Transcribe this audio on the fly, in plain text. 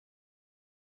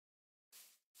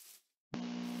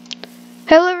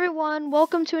Hello everyone,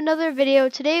 welcome to another video.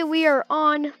 Today we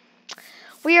got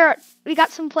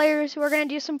some players who are gonna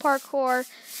do some parkour,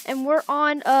 and we're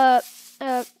on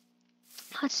let's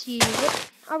see,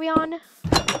 what are we on?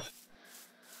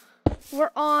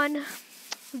 We're on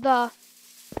the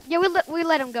we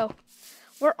let him go.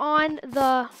 We're on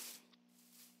the,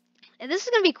 and this is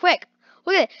gonna be quick.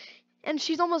 Look at it, and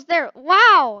she's almost there.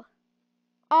 Wow,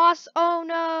 awesome! Oh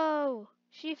no,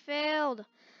 she failed.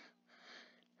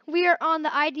 We are on the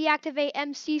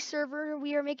IDeactivateMC server.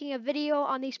 We are making a video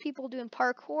on these people doing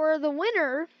parkour. The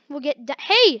winner will get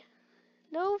hey!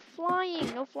 No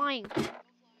flying, no flying.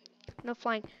 No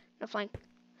flying, no flying.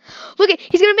 Look it,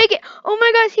 he's gonna make it! Oh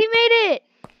my gosh, he made it!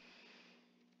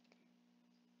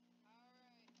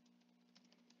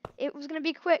 It was gonna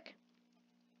be quick.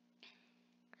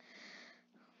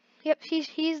 Yep, he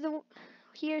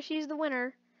or she's the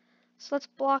winner. So let's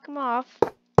block him off.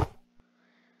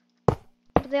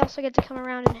 But they also get to come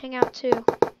around and hang out too.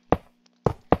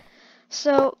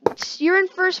 So you're in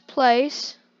first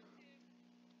place.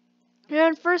 You're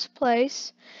in first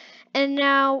place. And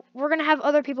now we're going to have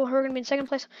other people who are going to be in second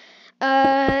place.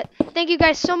 Thank you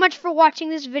guys so much for watching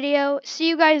this video. See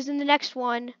you guys in the next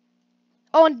one.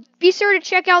 Oh, and be sure to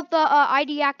check out the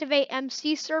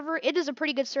IDeactivateMC server. It is a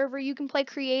pretty good server. You can play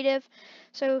creative.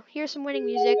 So here's some winning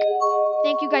music.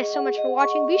 Thank you guys so much for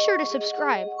watching. Be sure to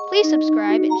subscribe. Please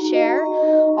subscribe and share.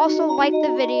 Also like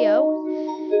the video.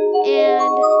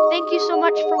 And thank you so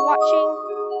much for watching.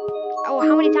 Oh,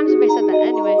 how many times have I said that?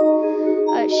 Anyway,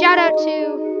 shout out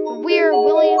to Weir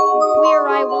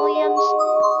I Williams.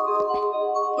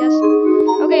 Yes.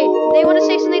 Okay, they want to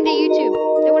say something to YouTube.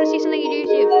 They want to say something to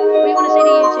YouTube. What do you want to say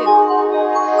to YouTube?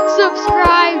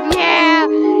 Subscribe.